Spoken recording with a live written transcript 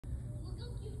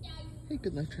Hey,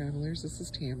 good luck travelers, this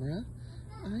is Tamara.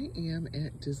 I am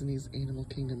at Disney's Animal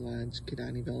Kingdom Lodge,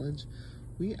 Kidani Village.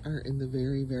 We are in the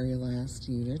very, very last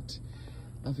unit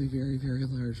of a very, very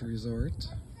large resort.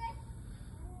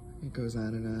 It goes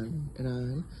on and on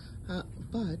and on.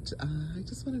 But I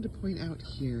just wanted to point out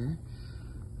here,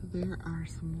 there are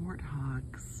some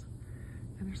warthogs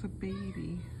and there's a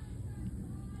baby.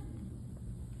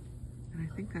 And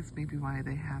I think that's maybe why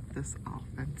they have this all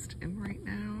fenced in right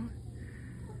now.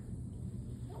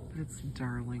 But it's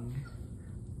darling.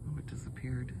 Oh, it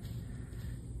disappeared.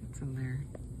 It's in there.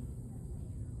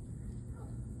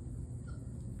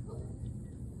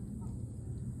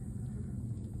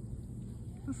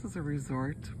 This is a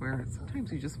resort where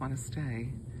sometimes you just want to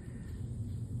stay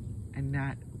and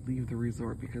not leave the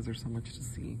resort because there's so much to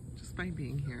see just by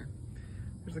being here.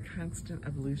 There's a constant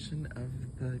evolution of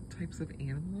the types of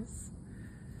animals.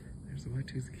 There's a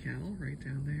Watusi cow right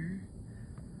down there.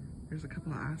 There's a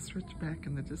couple of ostrich back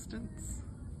in the distance.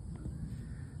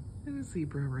 And a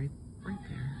zebra right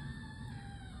there.